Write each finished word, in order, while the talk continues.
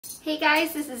Hey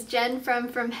guys, this is Jen from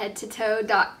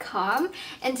FromHeadToToe.com,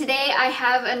 and today I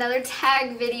have another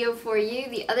tag video for you.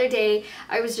 The other day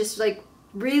I was just like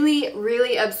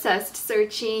really obsessed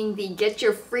searching the Get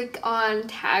Your Freak On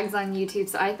tags on YouTube,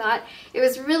 so I thought it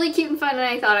was really cute and fun and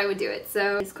I thought I would do it.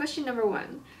 So it's question number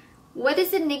 1. What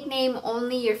is a nickname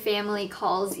only your family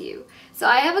calls you? So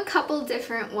I have a couple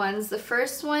different ones. The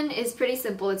first one is pretty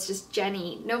simple. It's just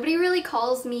Jenny. Nobody really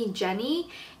calls me Jenny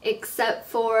except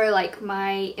for like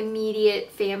my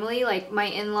immediate family, like my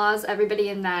in-laws, everybody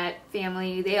in that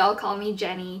family, they all call me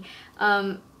Jenny.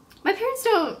 My parents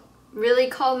don't really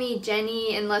call me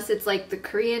Jenny unless it's like the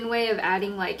Korean way of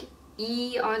adding like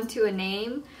E onto a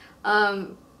name,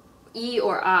 E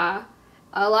or Ah.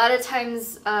 A lot of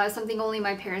times, something only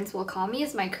my parents will call me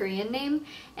is my Korean name,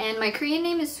 and my Korean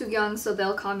name is Sugyong, so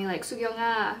they'll call me like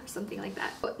Sugyong-ah or something like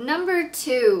that. Number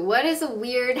 2, what is a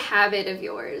weird habit of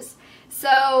yours?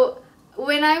 So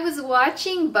when I was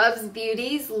watching Bub's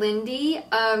Beauty's Lindy,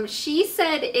 she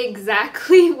said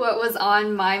exactly what was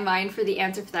on my mind for the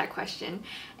answer for that question,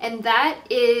 and that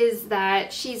is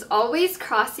that she's always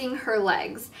crossing her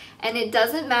legs, and it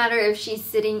doesn't matter if she's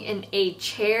sitting in a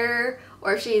chair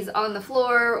or if she's on the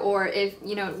floor, or if,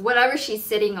 you know, whatever she's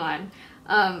sitting on.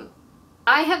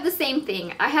 I have the same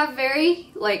thing. I have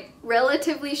very, like,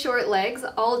 relatively short legs.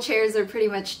 All chairs are pretty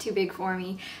much too big for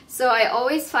me. So I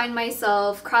always find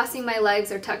myself crossing my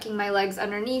legs or tucking my legs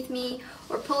underneath me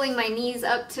or pulling my knees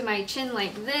up to my chin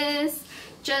like this,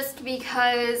 just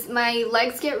because my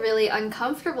legs get really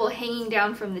uncomfortable hanging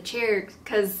down from the chair,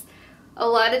 because a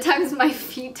lot of times my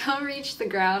feet don't reach the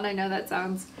ground. I know that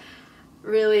sounds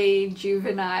really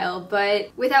juvenile, but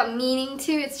without meaning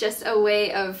to, it's just a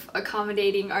way of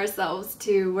accommodating ourselves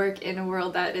to work in a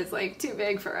world that is like too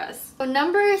big for us. So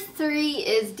number 3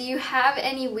 is, do you have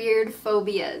any weird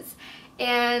phobias?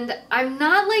 And I'm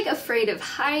not like afraid of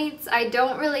heights. I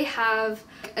don't really have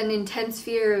an intense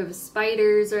fear of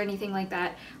spiders or anything like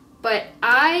that, but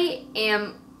I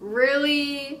am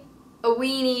really a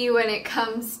weenie when it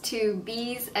comes to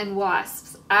bees and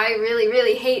wasps. I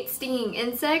really hate stinging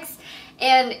insects.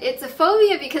 And it's a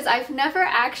phobia because I've never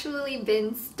actually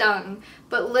been stung,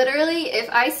 but literally if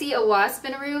I see a wasp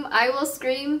in a room, I will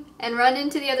scream and run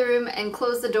into the other room and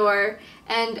close the door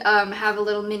and have a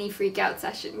little mini freak out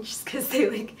session just because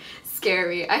they like scare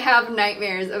me. I have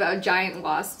nightmares about giant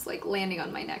wasps like landing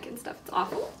on my neck and stuff. It's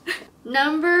awful.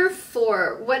 Number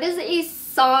 4, what is a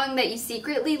song that you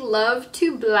secretly love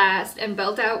to blast and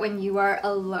belt out when you are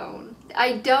alone?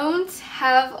 I don't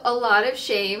have a lot of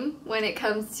shame when it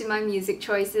comes to my music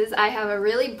choices. I have a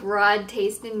really broad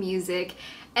taste in music,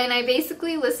 and I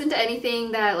basically listen to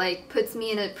anything that like puts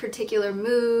me in a particular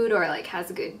mood or like has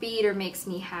a good beat or makes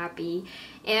me happy.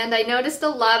 And I noticed a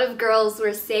lot of girls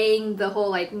were saying the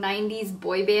whole like 90s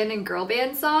boy band and girl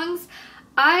band songs.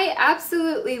 I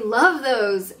absolutely love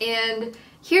those, and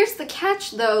here's the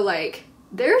catch though, like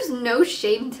there's no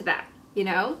shame to that, you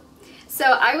know? So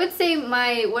I would say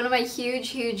one of my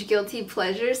huge guilty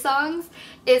pleasure songs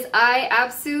is I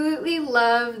absolutely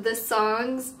love the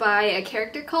songs by a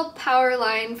character called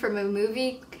Powerline from a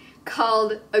movie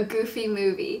called A Goofy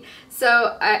Movie.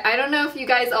 So I don't know if you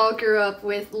guys all grew up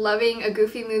with loving A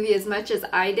Goofy Movie as much as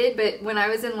I did, but when I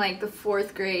was in like the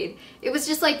 4th grade, it was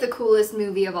just like the coolest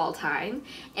movie of all time,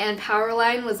 and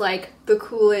Powerline was like the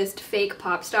coolest fake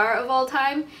pop star of all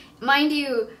time. Mind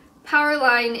you,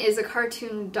 Powerline is a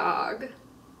cartoon dog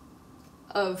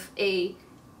of a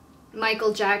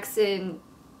Michael Jackson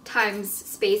times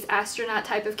space astronaut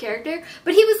type of character,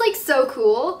 but he was like so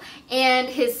cool, and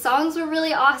his songs were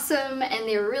really awesome and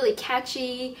they were really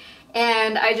catchy,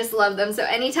 and I just love them. So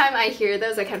anytime I hear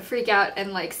those, I kind of freak out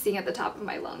and like sing at the top of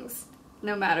my lungs,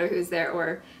 no matter who's there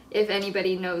or if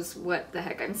anybody knows what the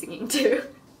heck I'm singing to.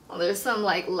 Well, there's some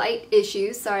like light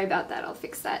issues, sorry about that, I'll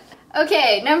fix that.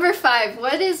 Okay, number 5,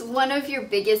 what is one of your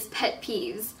biggest pet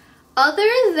peeves? Other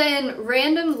than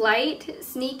random light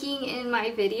sneaking in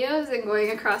my videos and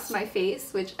going across my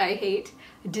face, which I hate,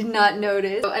 I did not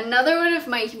notice. So another one of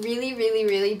my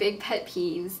really big pet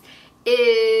peeves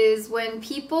is when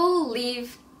people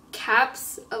leave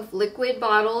caps of liquid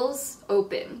bottles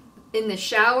open. In the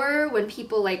shower, when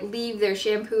people like leave their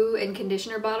shampoo and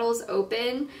conditioner bottles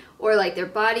open, or like their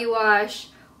body wash,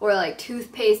 or like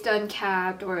toothpaste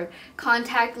uncapped, or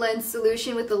contact lens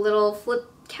solution with the little flip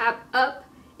cap up.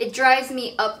 It drives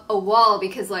me up a wall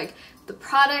because like the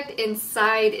product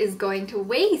inside is going to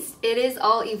waste. It is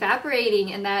all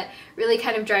evaporating, and that really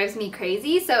kind of drives me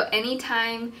crazy. So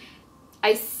anytime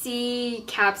I see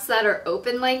caps that are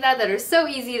open like that are so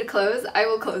easy to close, I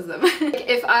will close them.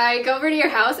 If I go over to your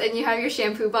house and you have your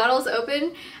shampoo bottles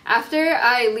open, after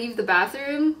I leave the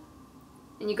bathroom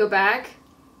and you go back,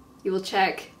 you will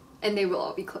check, and they will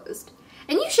all be closed.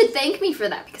 And you should thank me for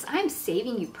that because I'm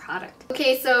saving you product.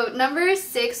 Okay, so number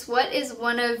 6, what is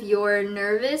one of your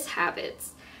nervous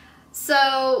habits?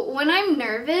 So when I'm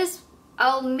nervous,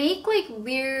 I'll make like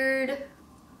weird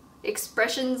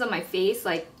expressions on my face,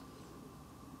 like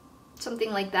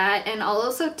something like that, and I'll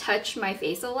also touch my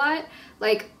face a lot.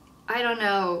 Like, I don't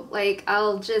know, like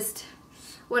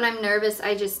when I'm nervous,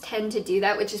 I just tend to do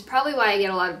that, which is probably why I get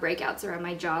a lot of breakouts around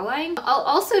my jawline. I'll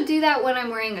also do that when I'm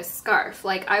wearing a scarf.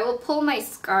 Like, I will pull my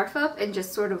scarf up and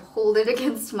just sort of hold it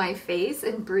against my face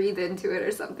and breathe into it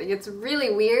or something. It's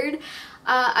really weird.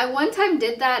 I one time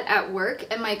did that at work,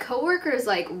 and my coworker is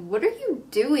like, "What are you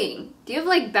doing? Do you have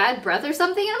like bad breath or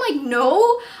something?" And I'm like,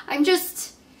 "No, I'm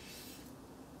just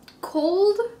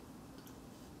cold."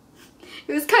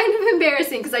 It was kind of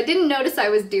embarrassing because I didn't notice I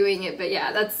was doing it, but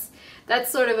yeah, that's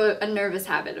sort of a nervous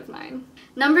habit of mine.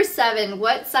 Number 7,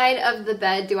 what side of the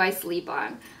bed do I sleep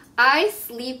on? I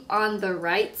sleep on the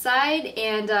right side,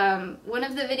 and one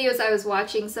of the videos I was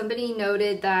watching, somebody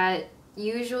noted that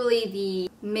usually the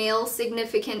male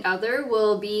significant other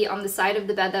will be on the side of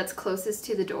the bed that's closest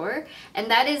to the door, and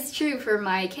that is true for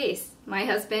my case. My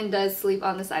husband does sleep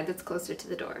on the side that's closer to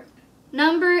the door.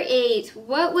 Number 8,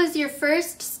 what was your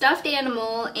first stuffed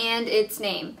animal and its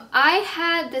name? I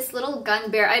had this little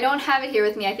gun bear. I don't have it here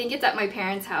with me. I think it's at my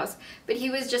parents' house, but he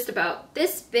was just about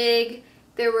this big.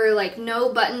 There were like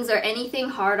no buttons or anything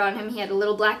hard on him. He had a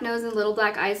little black nose and little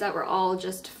black eyes that were all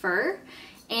just fur.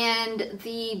 And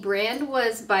the brand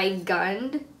was by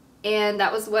Gund, and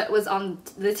that was what was on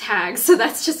the tag, so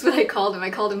that's just what I called him. I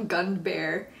called him Gund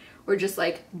Bear, or just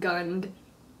like Gund.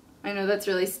 I know that's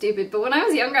really stupid, but when I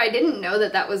was younger, I didn't know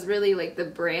that that was really like the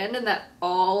brand and that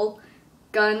all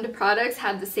Gund products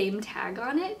had the same tag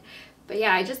on it. But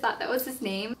yeah, I just thought that was his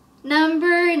name.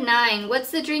 Number 9,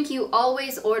 what's the drink you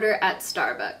always order at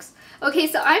Starbucks? Okay,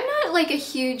 so I'm not like a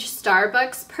huge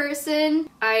Starbucks person.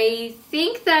 I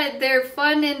think that they're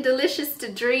fun and delicious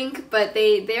to drink, but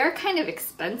they are kind of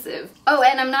expensive. Oh,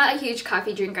 and I'm not a huge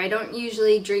coffee drinker. I don't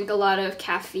usually drink a lot of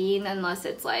caffeine unless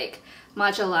it's like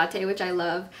matcha latte, which I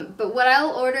love. But what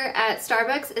I'll order at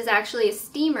Starbucks is actually a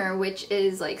steamer, which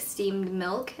is like steamed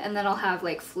milk, and then I'll have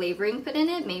like flavoring put in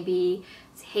it, maybe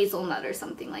hazelnut or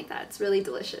something like that. It's really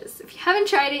delicious. If you haven't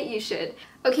tried it, you should.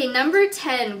 Okay, number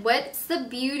 10, what's the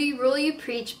beauty rule you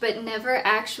preach but never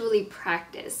actually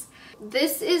practice?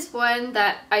 This is one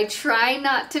that I try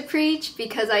not to preach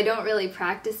because I don't really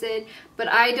practice it, but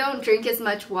I don't drink as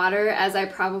much water as I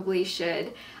probably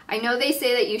should. I know they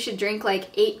say that you should drink like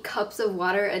 8 cups of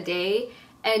water a day,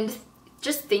 and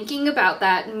just thinking about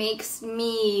that makes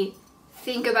me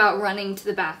think about running to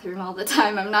the bathroom all the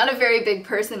time. I'm not a very big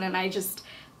person, and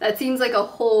that seems like a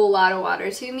whole lot of water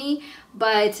to me,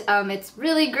 but it's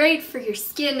really great for your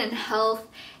skin and health,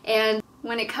 and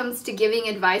when it comes to giving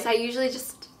advice, I usually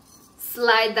just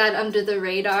slide that under the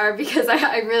radar because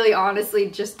I really honestly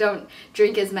just don't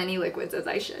drink as many liquids as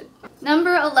I should.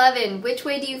 Number 11, which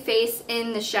way do you face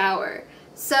in the shower?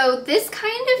 So this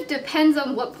kind of depends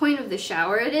on what point of the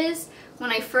shower it is.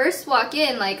 When I first walk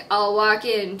in, like I'll walk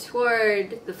in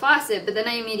toward the faucet, but then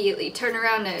I immediately turn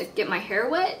around to get my hair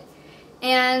wet.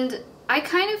 And I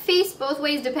kind of face both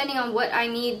ways depending on what I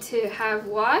need to have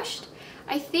washed.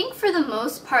 I think for the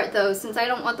most part though, since I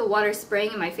don't want the water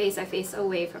spraying in my face, I face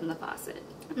away from the faucet.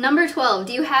 Number 12,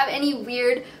 do you have any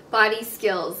weird body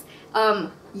skills?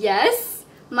 Yes.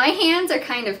 My hands are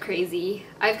kind of crazy.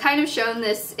 I've kind of shown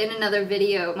this in another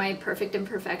video, my Perfect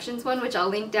Imperfections one, which I'll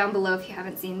link down below if you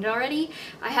haven't seen it already.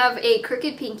 I have a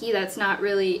crooked pinky that's not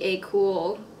really a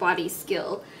cool body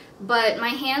skill, but my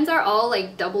hands are all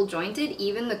like double jointed,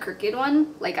 even the crooked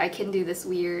one. Like I can do this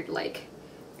weird like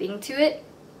thing to it.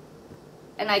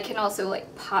 And I can also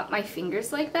like pop my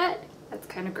fingers like that. That's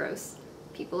kind of gross.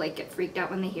 People like get freaked out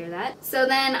when they hear that. So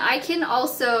then I can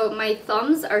also, my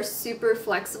thumbs are super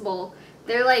flexible.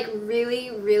 They're like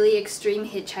really, really extreme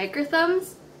hitchhiker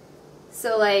thumbs.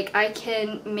 So like I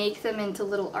can make them into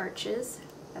little arches.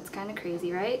 That's kind of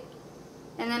crazy, right?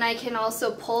 And then I can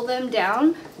also pull them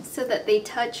down so that they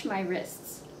touch my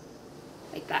wrists.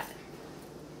 Like that.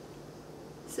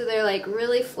 So they're like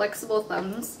really flexible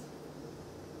thumbs.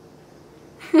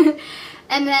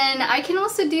 And then I can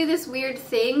also do this weird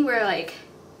thing where like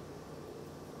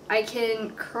I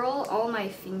can curl all my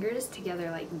fingers together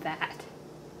like that.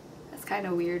 That's kind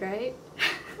of weird, right?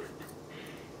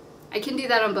 I can do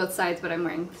that on both sides, but I'm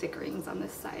wearing thick rings on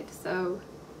this side, so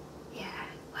yeah,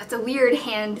 lots of weird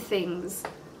hand things.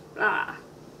 Ah.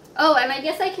 Oh, and I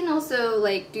guess I can also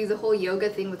like do the whole yoga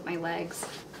thing with my legs.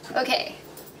 Okay,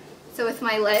 so with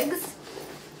my legs,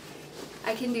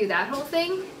 I can do that whole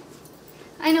thing.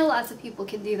 I know lots of people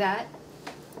can do that,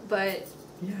 but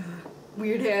yeah,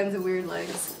 weird hands and weird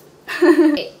legs.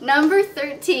 Okay, number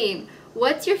 13.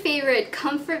 What's your favorite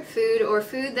comfort food or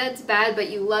food that's bad but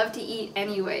you love to eat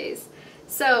anyways?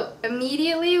 So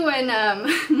immediately when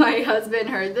my husband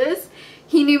heard this,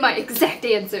 he knew my exact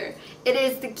answer. It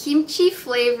is the kimchi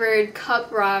flavored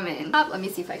cup ramen. Let me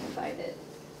see if I can find it.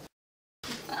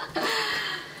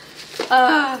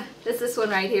 It's this one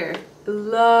right here.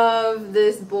 Love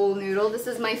this bowl noodle. This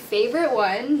is my favorite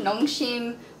one.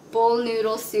 Nongshim bowl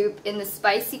noodle soup in the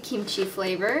spicy kimchi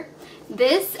flavor.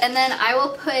 This, and then I will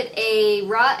put a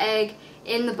raw egg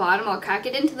in the bottom. I'll crack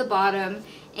it into the bottom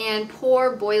and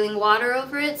pour boiling water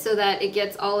over it so that it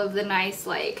gets all of the nice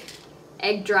like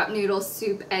egg drop noodle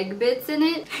soup egg bits in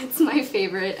it. It's my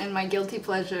favorite and my guilty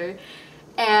pleasure,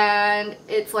 and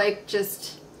it's like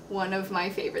just one of my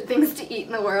favorite things to eat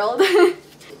in the world.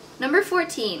 Number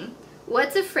 14.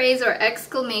 What's a phrase or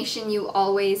exclamation you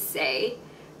always say?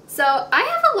 So I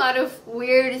have a lot of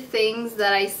weird things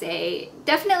that I say.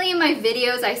 Definitely in my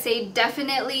videos I say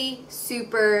definitely,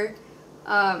 super,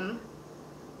 awesome.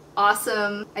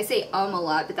 I say a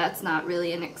lot, but that's not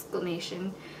really an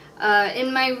exclamation.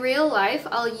 In my real life,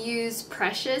 I'll use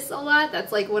precious a lot.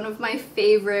 That's like one of my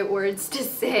favorite words to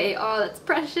say. Oh, that's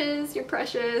precious, you're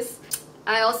precious.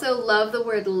 I also love the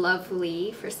word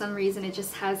lovely. For some reason, it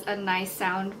just has a nice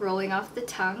sound rolling off the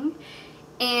tongue.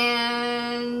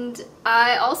 And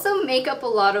I also make up a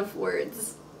lot of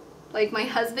words. Like my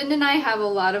husband and I have a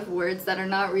lot of words that are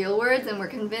not real words, and we're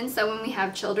convinced that when we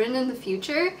have children in the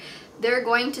future, they're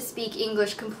going to speak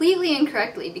English completely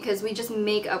incorrectly because we just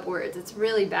make up words. It's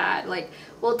really bad. Like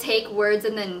we'll take words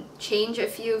and then change a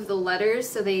few of the letters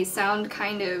so they sound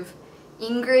kind of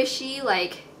Englishy,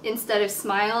 like instead of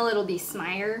smile it'll be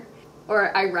smire,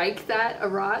 or I like that a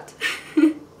rot.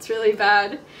 It's really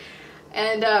bad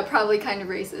and probably kind of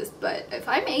racist, but if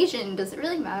I'm Asian, does it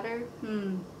really matter?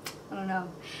 I don't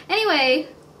know. Anyway,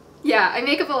 yeah, I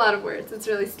make up a lot of words. It's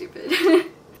really stupid.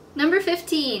 Number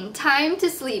 15, time to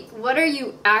sleep. What are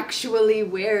you actually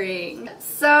wearing?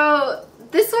 So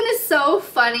this one is so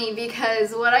funny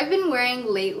because what I've been wearing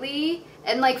lately,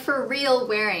 and like for real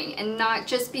wearing, and not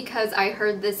just because I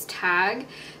heard this tag,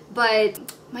 but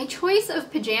my choice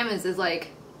of pajamas is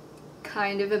like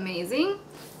kind of amazing.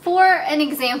 For an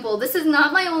example, this is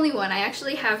not my only one. I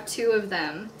actually have 2 of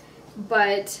them,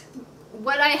 but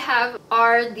what I have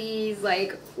are these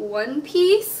like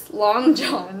one-piece long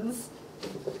johns.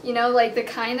 You know, like the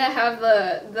kind that have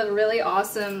the really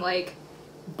awesome like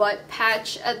butt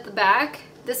patch at the back.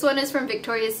 This one is from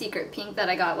Victoria's Secret pink that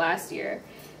I got last year.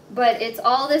 But it's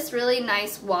all this really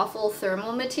nice waffle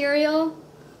thermal material.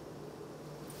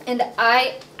 And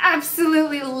I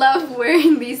absolutely love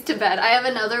wearing these to bed. I have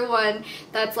another one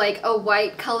that's like a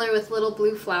white color with little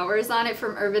blue flowers on it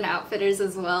from Urban Outfitters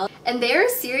as well. And they're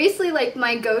seriously like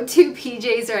my go-to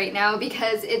PJs right now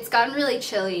because it's gotten really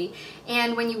chilly.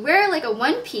 And when you wear like a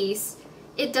one piece,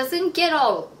 it doesn't get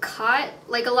all caught.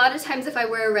 Like a lot of times if I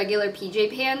wear regular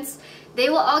PJ pants, they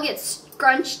will all get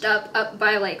scrunched up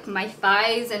by like my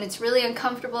thighs, and it's really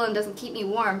uncomfortable and doesn't keep me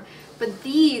warm. But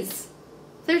these,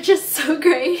 they're just so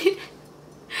great.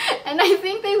 And I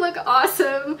think they look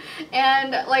awesome,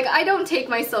 and like I don't take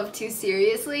myself too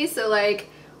seriously, so like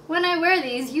when I wear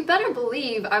these, you better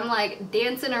believe I'm like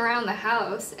dancing around the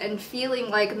house and feeling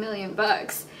like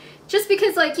 $1,000,000. Just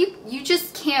because like you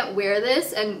just can't wear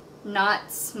this and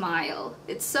not smile.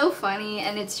 It's so funny,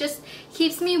 and it's just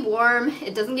keeps me warm.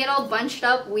 It doesn't get all bunched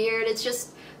up weird. It's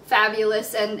just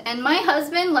fabulous, and my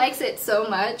husband likes it so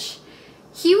much.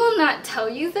 He will not tell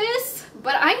you this,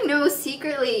 but I know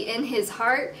secretly in his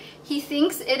heart he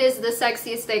thinks it is the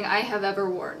sexiest thing I have ever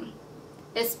worn.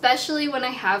 Especially when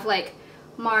I have like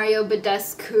Mario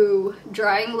Badescu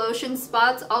drying lotion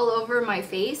spots all over my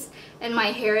face and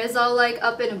my hair is all like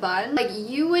up in a bun. Like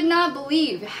you would not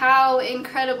believe how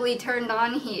incredibly turned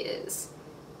on he is.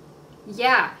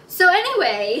 Yeah. So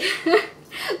anyway,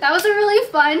 that was a really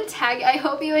fun tag. I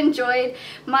hope you enjoyed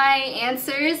my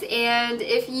answers, and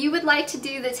if you would like to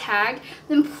do the tag,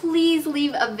 then please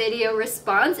leave a video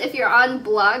response. If you're on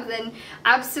blog, then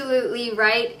absolutely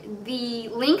write the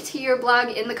link to your blog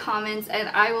in the comments, and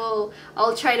I'll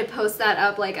try to post that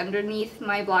up like underneath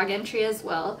my blog entry as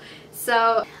well.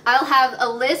 So I'll have a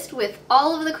list with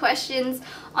all of the questions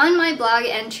on my blog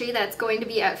entry that's going to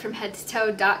be at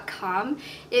fromheadtotoe.com.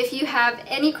 If you have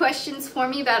any questions for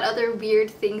me about other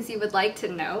weird things you would like to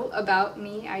know about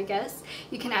me, I guess,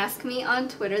 you can ask me on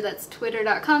Twitter. That's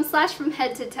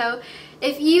twitter.com/fromheadtotoe.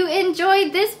 If you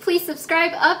enjoyed this, please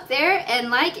subscribe up there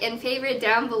and like and favorite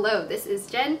down below. This is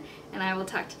Jen, and I will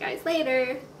talk to you guys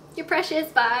later. You're precious.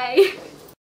 Bye.